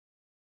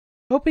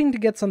Hoping to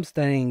get some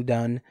studying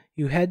done,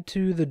 you head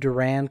to the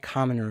Duran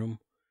common room.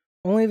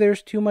 Only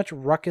there's too much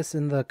ruckus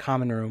in the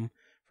common room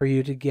for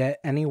you to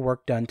get any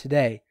work done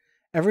today.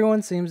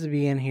 Everyone seems to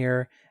be in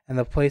here, and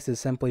the place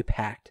is simply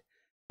packed.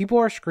 People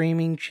are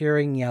screaming,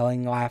 cheering,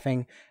 yelling,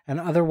 laughing, and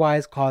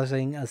otherwise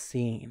causing a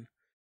scene.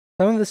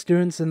 Some of the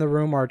students in the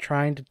room are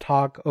trying to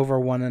talk over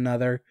one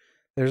another.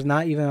 There's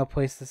not even a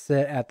place to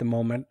sit at the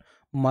moment,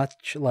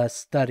 much less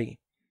study.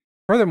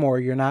 Furthermore,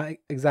 you're not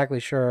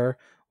exactly sure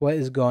what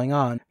is going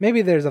on.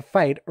 Maybe there's a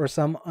fight or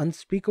some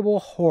unspeakable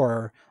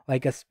horror,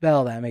 like a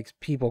spell that makes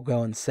people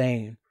go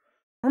insane.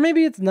 Or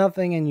maybe it's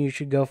nothing and you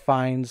should go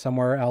find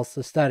somewhere else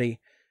to study.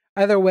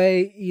 Either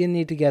way, you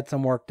need to get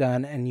some work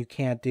done, and you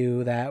can't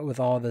do that with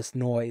all this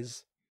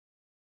noise.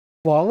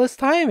 Flawless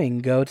timing,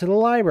 go to the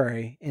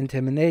library.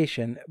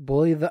 Intimidation,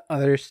 bully the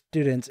other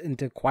students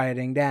into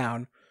quieting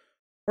down.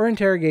 Or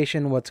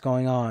interrogation, what's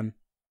going on.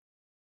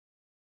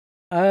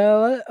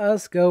 Let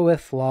us go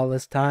with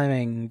flawless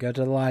timing, go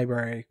to the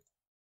library.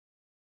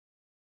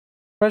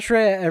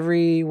 Frustrate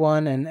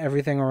everyone and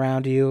everything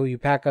around you, you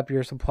pack up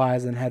your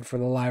supplies and head for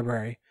the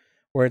library,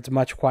 where it's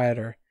much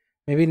quieter.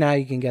 Maybe now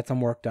you can get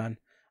some work done.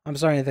 I'm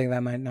starting to think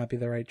that might not be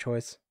the right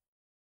choice.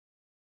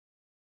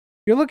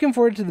 You're looking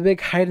forward to the big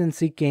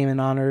hide-and-seek game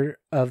in honor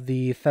of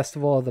the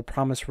Festival of the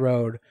Promised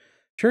Road.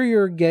 Sure,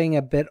 you're getting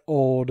a bit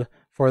old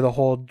for the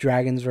whole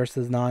dragons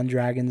versus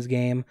non-dragons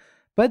game,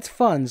 but it's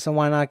fun, so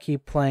why not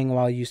keep playing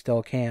while you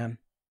still can?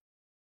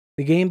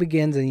 The game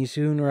begins and you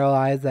soon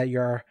realize that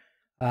your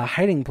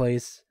hiding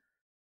place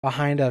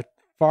behind a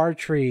far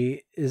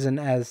tree isn't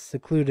as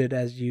secluded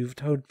as you've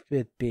hoped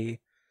it be.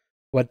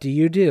 What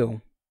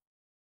do?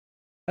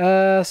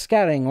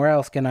 Scouting, where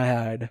else can I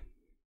hide?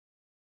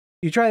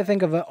 You try to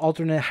think of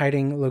alternate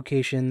hiding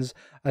locations.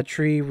 A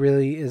tree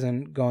really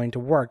isn't going to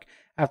work.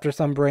 After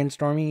some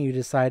brainstorming, you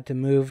decide to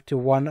move to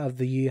one of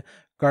the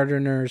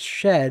gardener's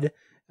shed.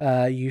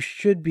 You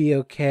should be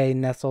okay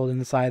nestled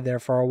inside there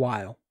for a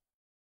while.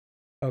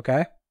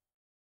 Okay.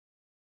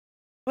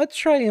 Let's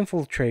try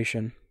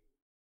infiltration.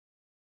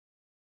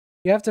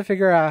 You have to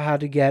figure out how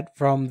to get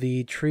from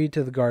the tree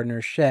to the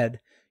gardener's shed.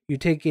 You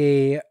take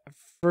a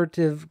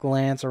furtive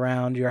glance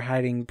around your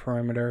hiding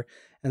perimeter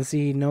and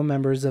see no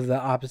members of the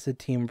opposite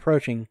team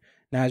approaching.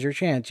 Now's your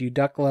chance. You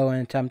duck low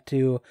and attempt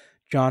to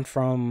jaunt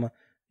from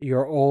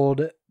your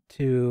old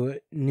to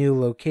new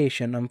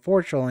location.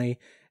 Unfortunately,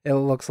 it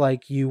looks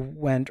like you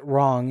went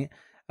wrong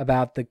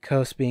about the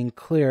coast being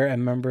clear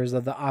and members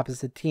of the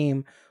opposite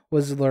team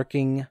was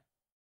lurking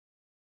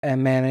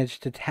and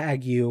managed to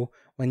tag you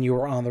when you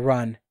were on the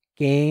run.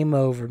 Game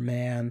over,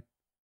 man.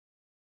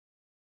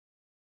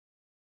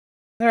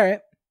 Alright.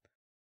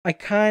 I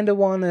kind of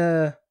want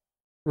to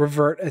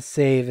revert a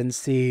save and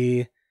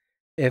see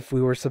if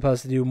we were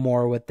supposed to do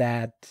more with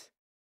that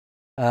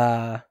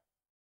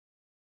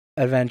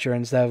adventure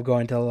instead of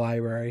going to the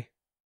library.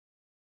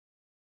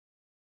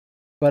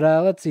 But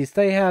let's see.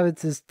 Study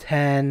habits is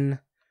 10.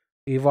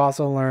 We've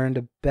also learned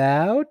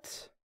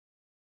about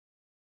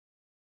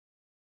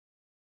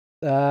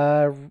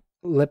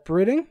lip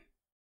reading.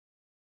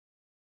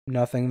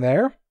 Nothing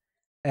there.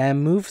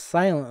 And move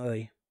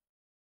silently.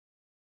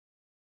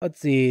 Let's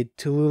see.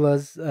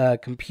 Tallulah's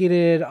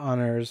competed,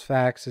 honors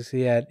facts,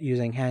 succeed at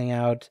using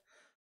Hangout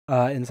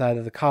inside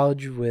of the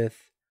college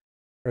with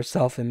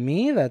herself and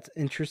me. That's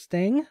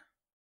interesting.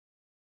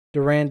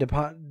 Duran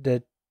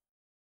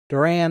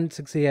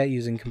succeed at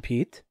using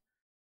compete.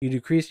 You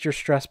decreased your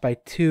stress by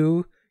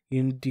 2.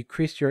 You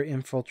decreased your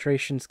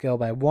infiltration skill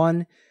by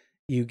 1.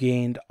 You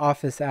gained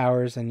office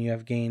hours, and you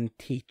have gained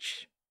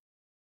teach.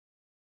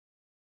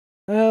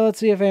 Let's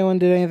see if anyone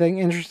did anything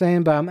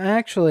interesting, but I'm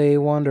actually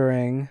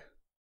wondering.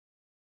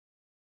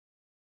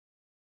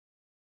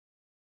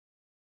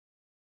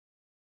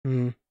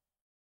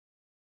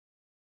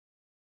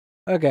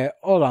 Okay,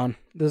 hold on.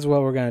 This is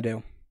what we're gonna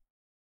do.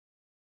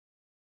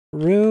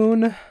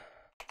 Rune.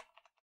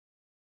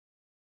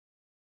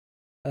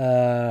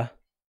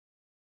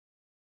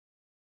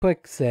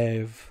 Quick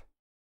save.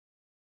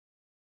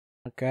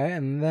 Okay,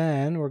 and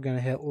then we're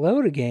gonna hit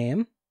load a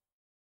game.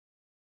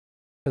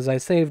 Because I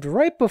saved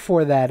right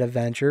before that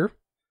adventure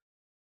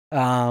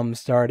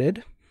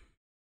started.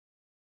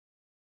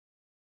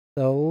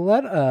 So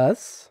let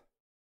us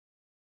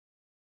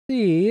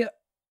see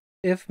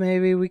if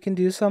maybe we can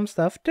do some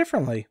stuff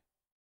differently.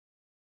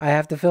 I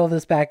have to fill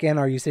this back in.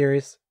 Are you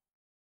serious?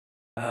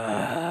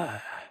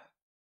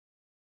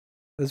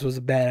 This was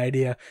a bad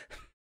idea.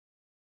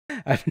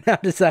 I've now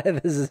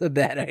decided this is a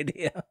bad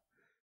idea.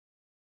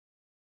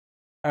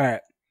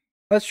 Alright.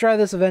 Let's try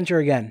this adventure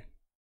again.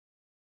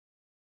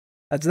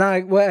 That's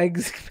not what I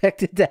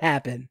expected to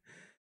happen.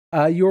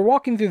 You were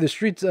walking through the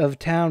streets of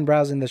town,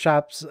 browsing the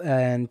shops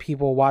and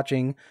people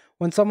watching,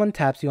 when someone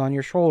taps you on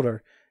your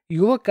shoulder.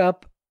 You look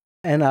up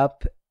and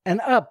up and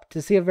up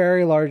to see a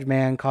very large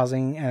man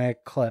causing an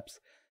eclipse,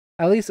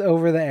 at least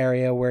over the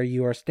area where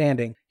you are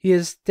standing. He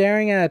is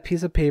staring at a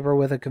piece of paper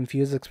with a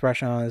confused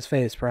expression on his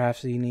face.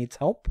 Perhaps he needs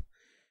help?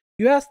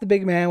 You ask the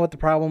big man what the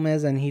problem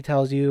is, and he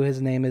tells you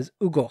his name is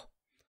Ugo,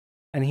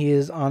 and he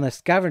is on a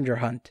scavenger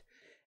hunt.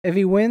 If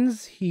he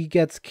wins, he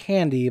gets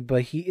candy,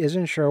 but he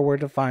isn't sure where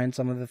to find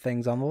some of the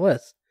things on the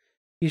list.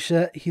 He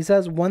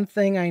says, one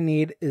thing I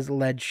need is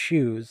lead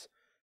shoes.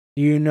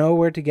 Do you know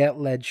where to get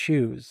lead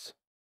shoes?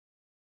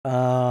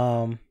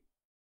 Let's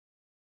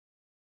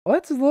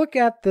look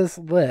at this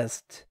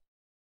list.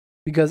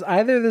 Because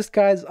either this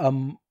guy's a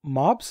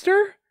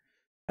mobster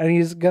and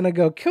he's gonna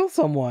go kill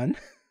someone.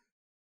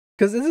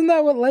 Because isn't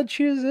that what lead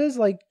shoes is?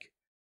 Like,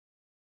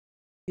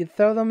 you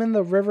throw them in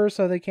the river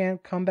so they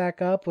can't come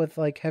back up with,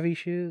 like, heavy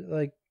shoes.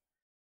 Like,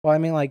 well, I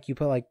mean, like, you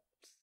put, like,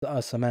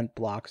 cement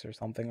blocks or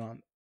something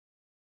on.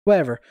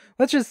 Whatever.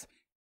 Let's just...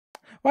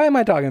 Why am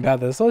I talking about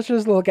this? Let's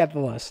just look at the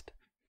list.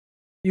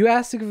 You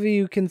ask if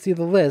you can see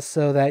the list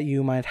so that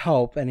you might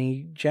help, and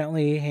he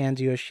gently hands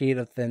you a sheet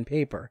of thin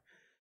paper.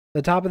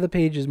 The top of the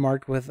page is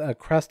marked with a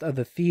crest of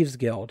the Thieves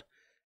Guild.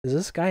 Is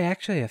this guy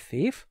actually a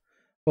thief?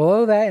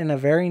 Below that, in a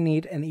very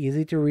neat and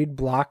easy-to-read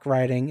block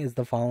writing, is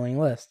the following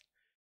list.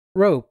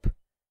 Rope,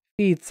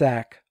 feed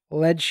sack,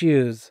 lead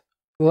shoes,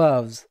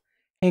 gloves,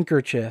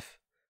 handkerchief,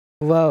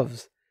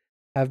 gloves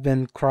have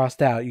been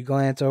crossed out. You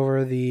glance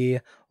over the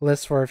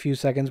list for a few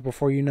seconds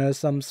before you notice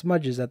some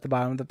smudges at the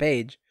bottom of the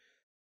page.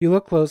 You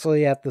look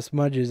closely at the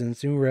smudges and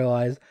soon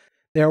realize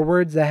they are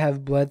words that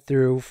have bled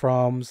through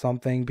from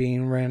something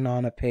being written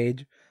on a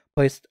page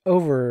placed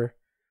over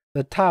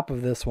the top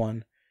of this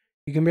one.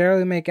 You can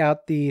barely make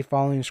out the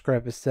following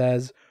script. It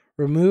says,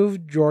 remove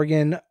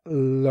Jorgen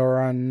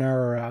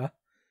Loranura.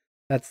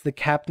 That's the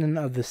captain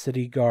of the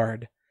city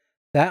guard.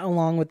 That,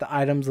 along with the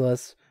items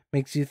list,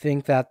 makes you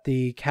think that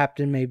the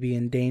captain may be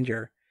in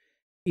danger.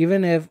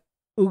 Even if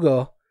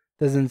Ugo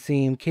doesn't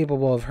seem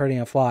capable of hurting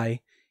a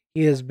fly,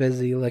 he is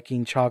busy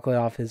licking chocolate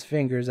off his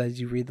fingers as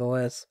you read the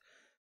list.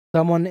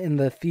 Someone in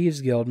the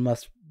Thieves Guild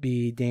must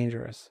be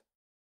dangerous.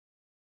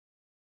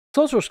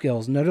 Social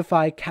skills.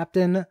 Notify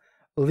Captain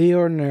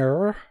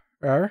Leonor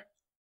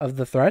of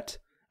the threat.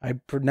 I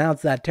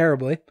pronounced that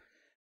terribly.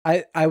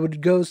 I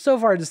would go so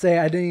far to say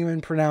I didn't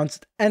even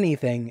pronounce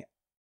anything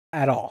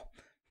at all.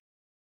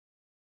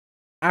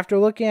 After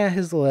looking at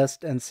his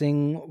list and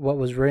seeing what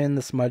was written in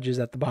the smudges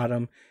at the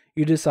bottom,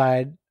 you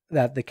decide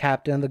that the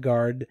captain of the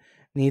guard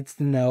needs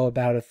to know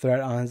about a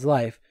threat on his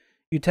life.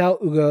 You tell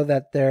Ugo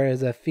that there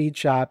is a feed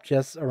shop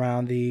just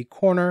around the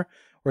corner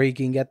where you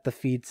can get the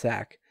feed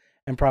sack,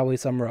 and probably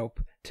some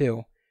rope,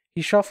 too.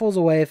 He shuffles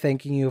away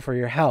thanking you for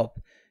your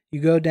help. You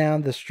go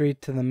down the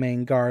street to the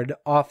main guard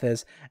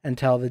office and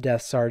tell the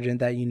desk sergeant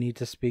that you need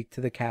to speak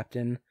to the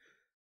captain.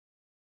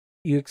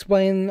 You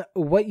explain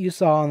what you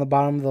saw on the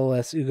bottom of the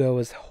list Ugo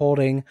was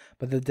holding,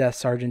 but the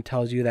desk sergeant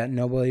tells you that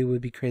nobody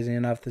would be crazy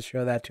enough to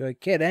show that to a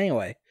kid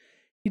anyway.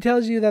 He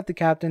tells you that the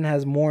captain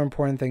has more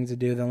important things to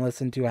do than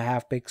listen to a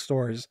half-baked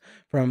stories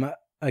from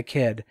a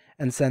kid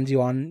and sends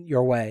you on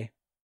your way.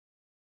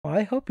 Well,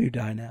 I hope you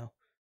die now.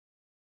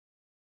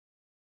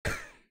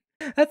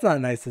 That's not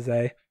nice to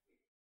say.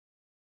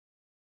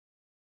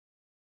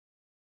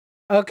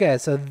 Okay,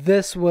 so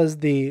this was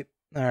the...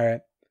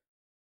 Alright.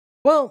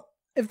 Well,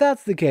 if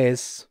that's the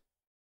case,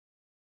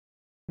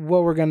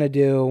 what we're going to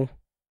do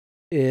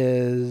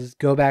is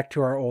go back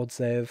to our old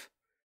save.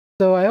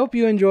 So I hope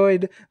you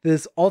enjoyed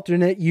this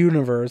alternate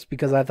universe,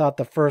 because I thought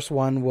the first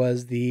one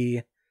was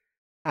the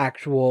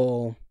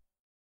actual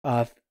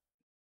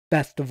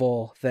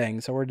festival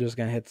thing. So we're just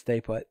going to hit stay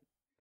put.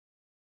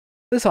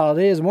 This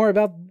holiday is more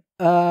about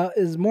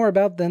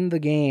than the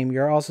game.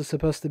 You're also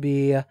supposed to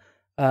be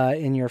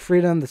in your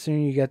freedom. The sooner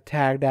you get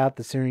tagged out,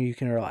 the sooner you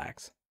can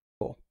relax.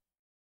 Cool.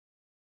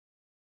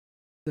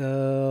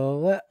 So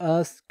let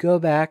us go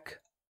back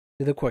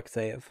to the quick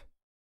save.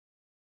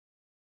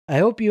 I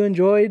hope you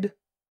enjoyed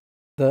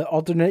the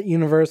alternate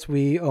universe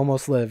we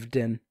almost lived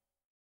in.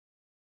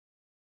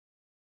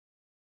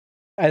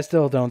 I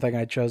still don't think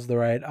I chose the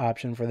right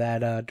option for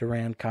that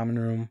Durand Common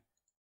Room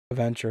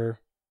adventure.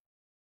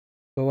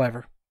 But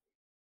whatever.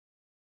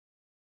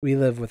 We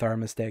live with our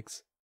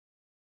mistakes.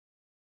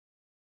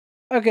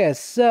 Okay,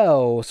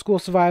 so school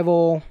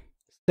survival,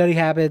 study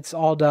habits,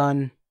 all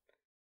done.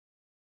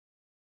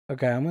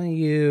 Okay, I'm going to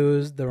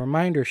use the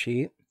reminder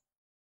sheet,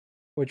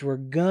 which we're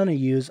going to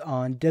use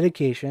on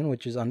dedication,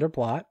 which is under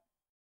plot.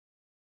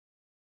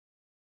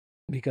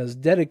 Because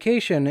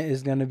dedication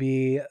is going to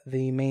be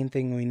the main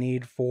thing we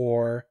need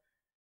for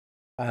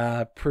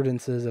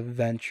Prudence's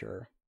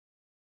adventure.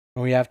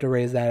 And we have to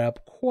raise that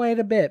up quite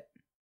a bit.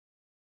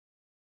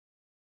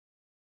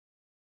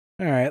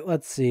 Alright,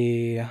 let's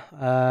see.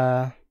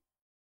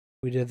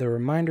 We did the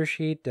reminder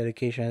sheet.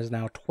 Dedication is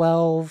now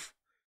 12.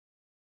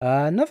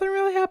 Nothing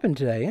really happened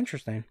today.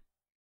 Interesting.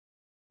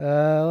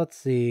 Let's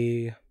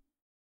see.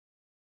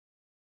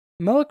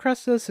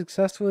 Melacresta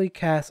successfully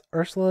cast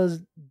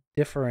Ursula's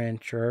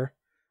Differentiator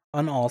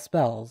on all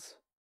spells.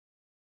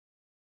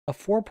 A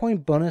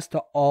 4-point bonus to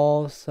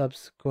all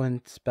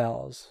subsequent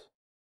spells.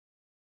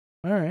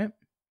 Alright.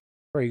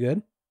 Pretty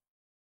good.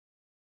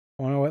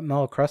 I wonder what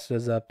Melacresta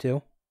is up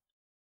to.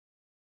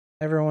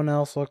 Everyone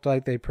else looked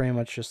like they pretty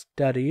much just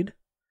studied.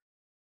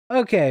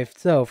 Okay,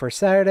 so for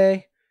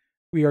Saturday,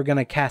 we are going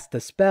to cast a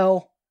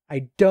spell.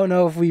 I don't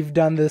know if we've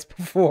done this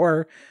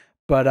before,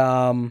 but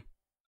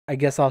I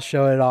guess I'll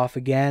show it off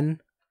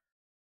again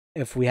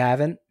if we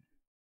haven't.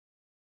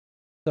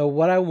 So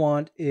what I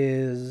want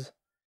is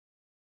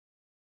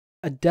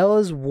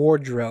Adela's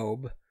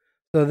wardrobe.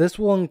 So this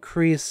will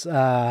increase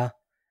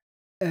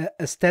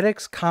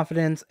aesthetics,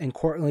 confidence, and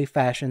courtly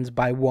fashions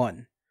by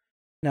 1.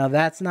 Now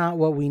that's not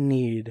what we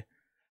need,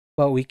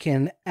 but we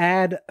can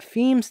add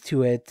themes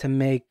to it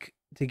to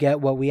get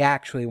what we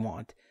actually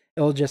want.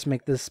 It'll just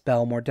make this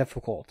spell more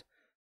difficult.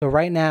 So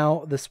right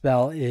now the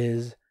spell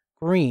is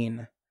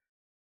green.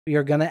 We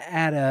are going to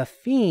add a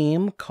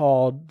theme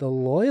called the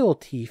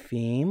loyalty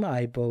theme,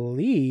 I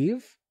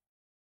believe,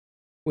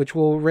 which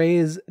will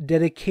raise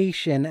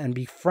dedication and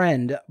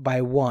befriend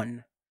by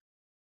 1.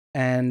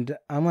 And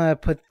I'm going to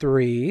put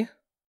 3,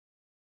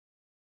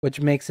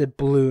 which makes it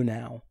blue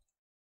now.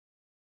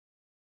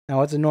 Now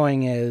what's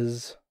annoying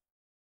is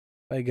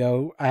I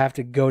have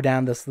to go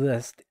down this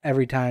list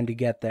every time to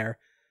get there.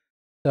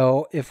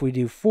 So if we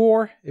do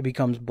 4, it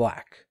becomes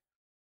black.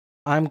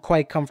 I'm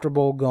quite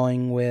comfortable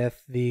going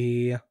with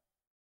the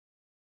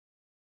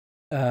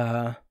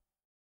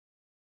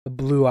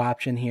blue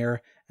option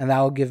here, and that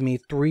will give me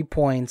 3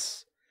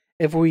 points.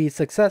 If we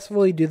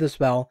successfully do the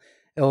spell,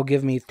 it will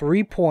give me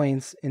 3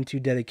 points into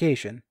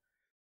dedication.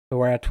 So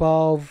we're at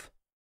 12,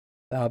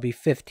 that'll be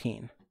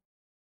 15.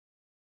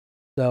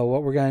 So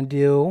what we're going to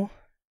do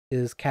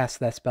is cast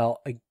that spell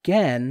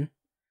again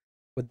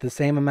with the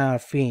same amount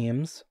of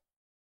themes.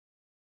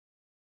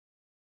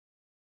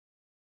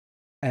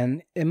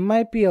 And it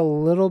might be a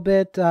little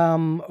bit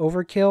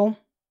overkill,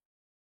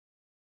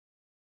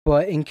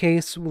 but in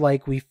case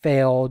like we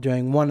fail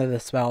doing one of the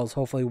spells,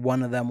 hopefully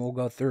one of them will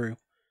go through.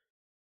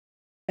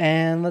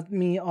 And let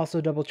me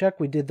also double check.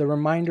 We did the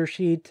reminder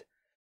sheet.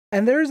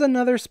 And there's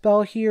another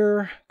spell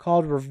here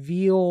called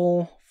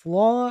Reveal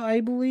Flaw,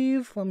 I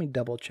believe. Let me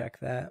double check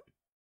that.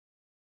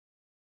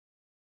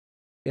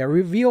 Yeah,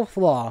 Reveal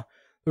Flaw.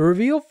 The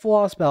Reveal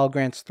Flaw spell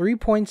grants 3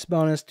 points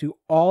bonus to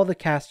all the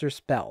caster's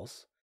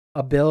spells,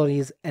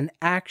 abilities, and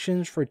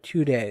actions for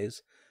 2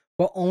 days,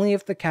 but only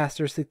if the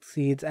caster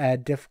succeeds at a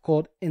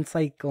difficult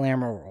Insight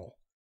Glamour roll.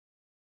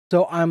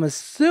 So I'm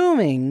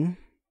assuming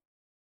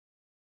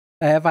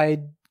that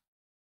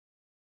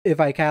if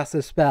I cast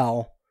a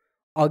spell,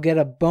 I'll get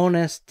a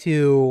bonus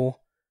to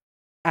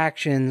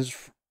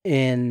actions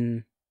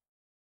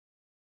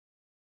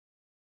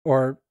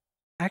or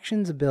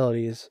actions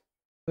abilities.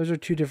 Those are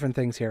 2 different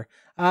things here.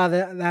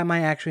 That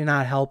might actually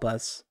not help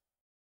us.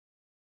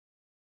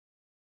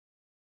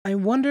 I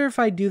wonder if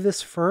I do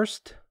this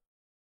first,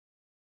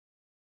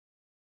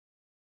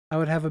 I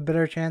would have a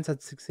better chance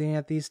at succeeding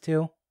at these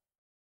 2.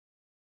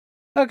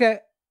 Okay.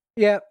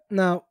 Yeah,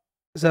 no.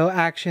 So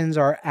actions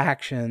are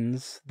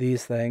actions,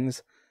 these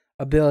things.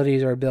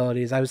 Abilities are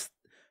abilities.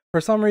 For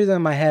some reason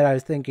in my head, I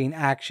was thinking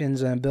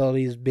actions and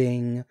abilities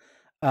being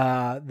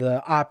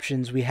the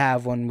options we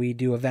have when we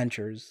do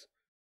adventures.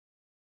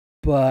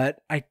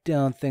 But I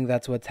don't think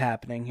that's what's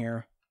happening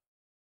here.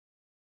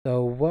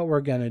 So what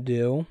we're going to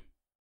do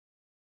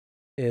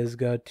is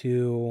go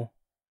to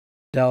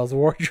Dell's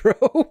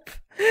wardrobe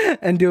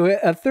and do it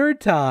a 3rd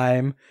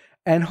time,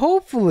 and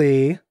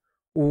hopefully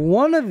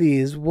one of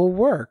these will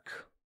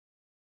work.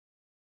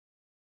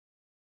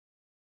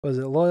 Was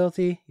it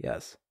loyalty?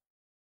 Yes.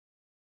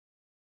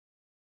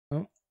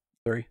 Oh,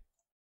 3.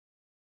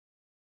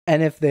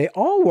 And if they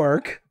all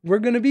work, we're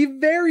going to be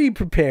very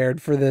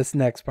prepared for this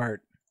next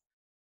part.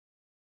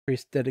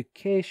 Increase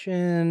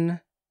dedication,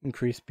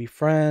 increase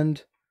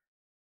befriend.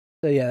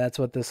 So yeah, that's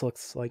what this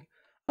looks like.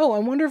 Oh, I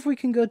wonder if we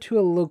can go to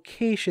a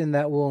location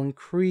that will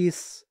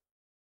increase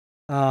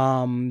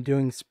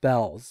doing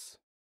spells.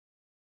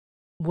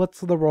 What's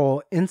the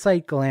role?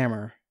 Insight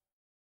Glamour.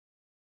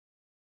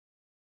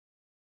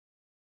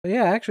 But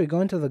yeah, actually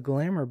going to the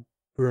Glamour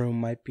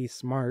room might be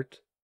smart,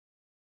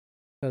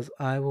 because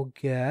I will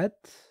get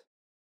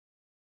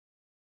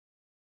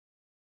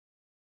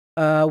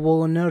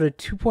will note a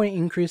 2-point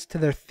increase to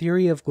their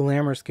Theory of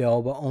Glamour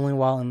skill, but only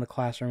while in the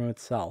classroom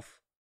itself.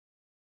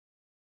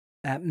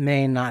 That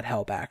may not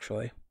help,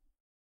 actually.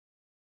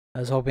 I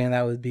was hoping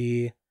that would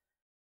be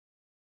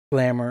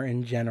glamour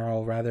in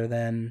general rather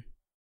than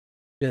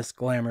just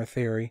glamour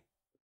theory.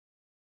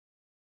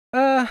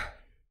 Well,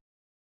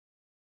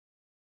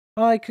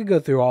 I could go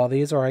through all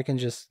these, or I can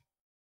just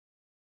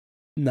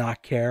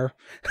not care.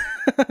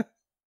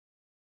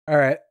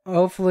 Alright,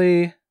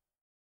 hopefully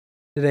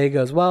today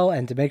goes well,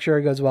 and to make sure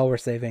it goes well, we're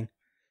saving.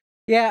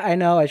 Yeah, I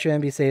know I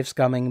shouldn't be save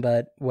scumming,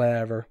 but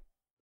whatever.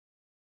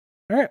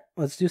 Alright,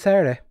 let's do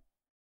Saturday.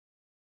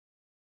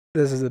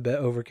 This is a bit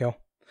overkill.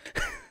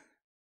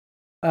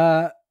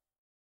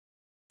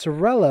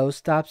 Sorello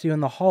stops you in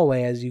the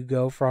hallway as you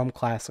go from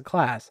class to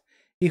class.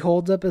 He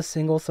holds up a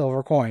single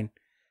silver coin.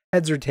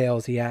 Heads or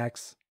tails, he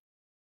asks.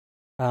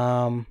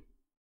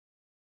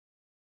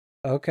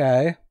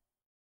 Okay.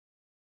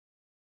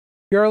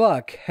 Your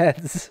luck,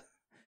 heads.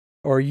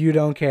 Or you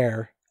don't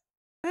care.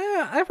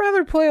 I'd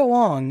rather play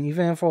along,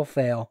 even if we'll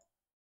fail.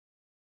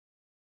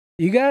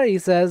 You got it, he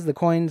says. The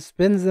coin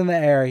spins in the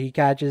air. He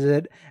catches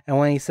it, and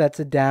when he sets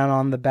it down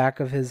on the back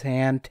of his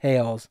hand,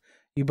 tails.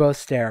 You both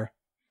stare.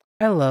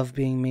 I love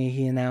being me,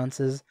 he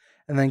announces,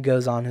 and then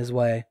goes on his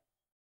way.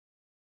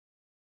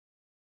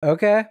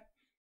 Okay.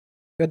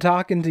 Good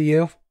talking to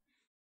you.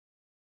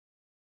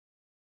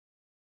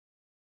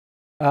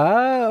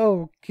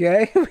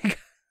 Okay.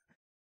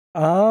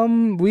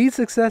 We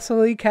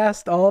successfully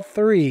cast all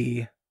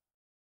 3.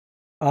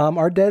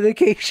 Our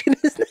dedication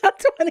is now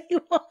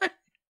 21.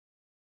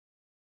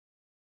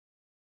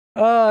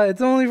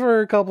 It's only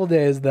for a couple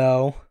days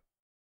though.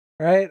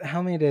 Right?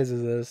 How many days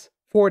is this?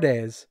 4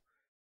 days.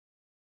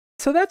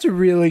 So that's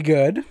really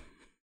good.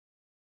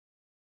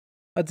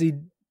 Let's see.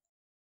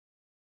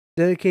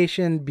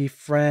 Dedication,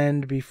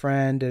 befriend,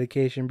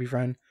 dedication,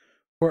 befriend.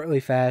 Courtly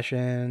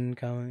fashion,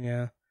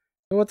 yeah.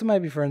 So what's my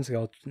befriend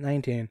skill?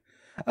 19.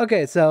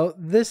 Okay, so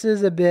this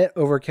is a bit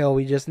overkill.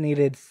 We just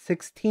needed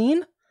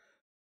 16.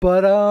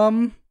 But,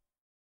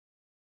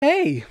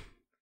 hey,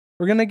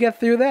 we're gonna get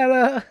through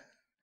that,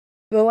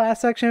 the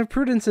last section of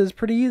Prudence is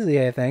pretty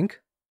easy, I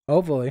think.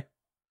 Hopefully.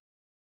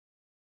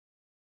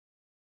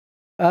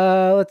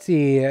 Let's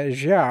see.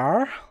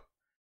 Jar,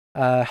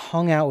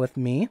 hung out with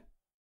me,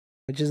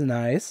 which is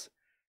nice.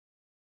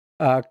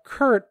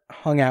 Kurt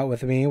hung out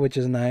with me, which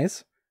is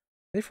nice.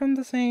 They're from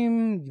the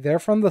same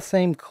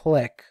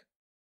clique.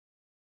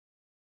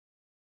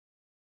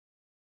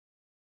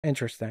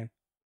 Interesting.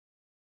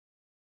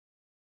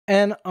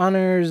 And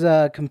Honors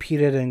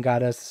competed and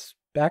got us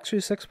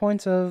actually 6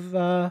 points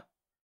of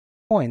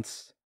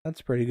points.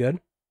 That's pretty good.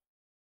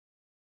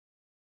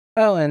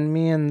 Oh, and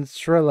me and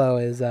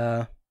Shrillo is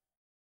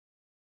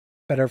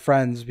better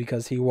friends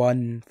because he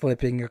won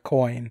flipping a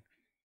coin.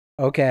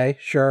 Okay,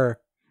 sure.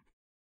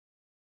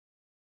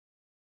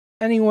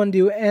 Anyone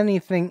do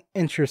anything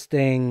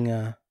interesting?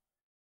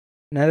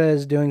 Netta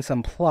is doing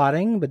some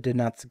plotting, but did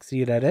not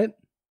succeed at it.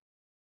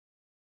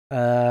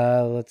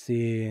 Let's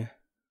see.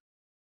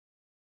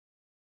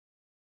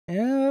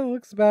 Yeah, that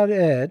looks about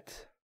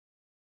it.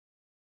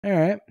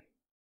 Alright.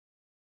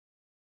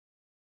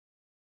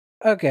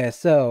 Okay,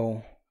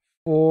 so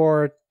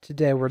for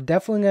today, we're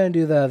definitely going to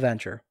do the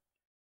adventure.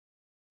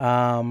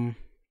 I'm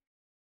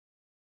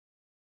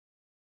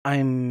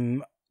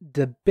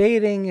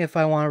debating if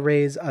I want to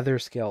raise other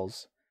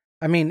skills.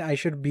 I mean, I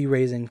should be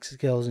raising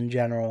skills in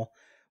general,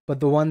 but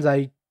the ones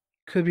I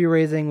could be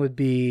raising would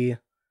be,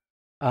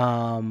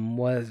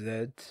 what is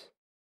it?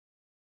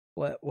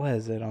 What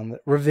is it on the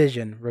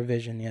revision?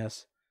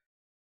 Yes.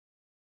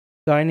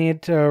 So I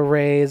need to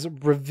raise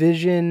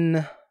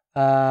revision,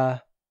 in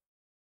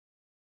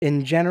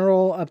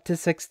general up to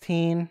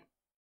 16.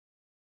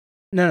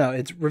 No,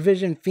 it's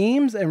revision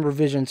themes and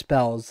revision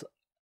spells.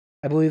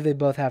 I believe they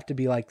both have to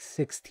be like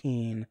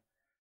 16.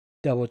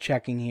 Double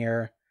checking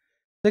here.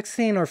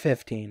 16 or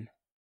 15.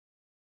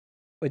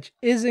 Which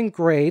isn't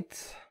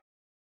great.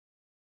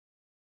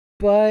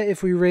 But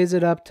if we raise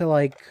it up to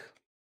like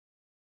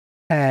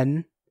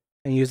 10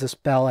 and use a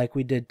spell like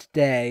we did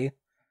today,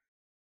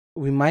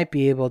 we might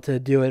be able to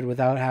do it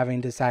without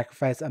having to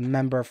sacrifice a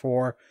member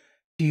for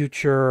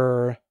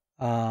future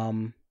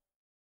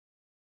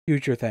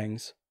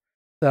things.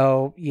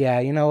 So, yeah,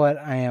 you know what?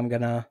 I am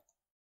gonna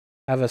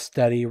have a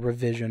steady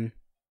revision.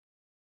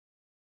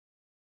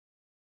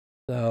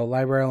 So,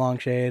 library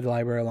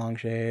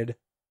Longshade.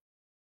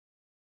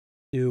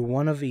 Do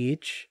one of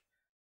each,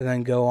 and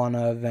then go on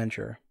an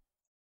adventure.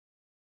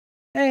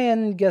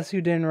 And guess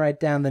who didn't write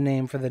down the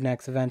name for the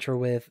next adventure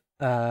with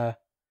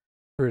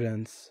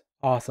Prudence?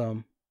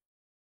 Awesome.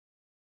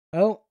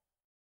 Oh.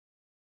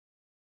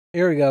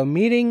 Here we go.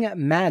 Meeting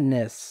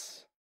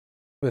Madness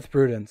with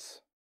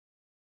Prudence.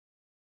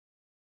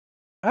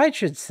 I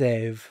should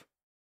save.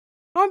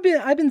 I've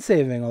been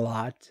saving a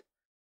lot.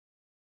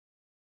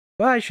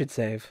 But I should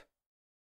save.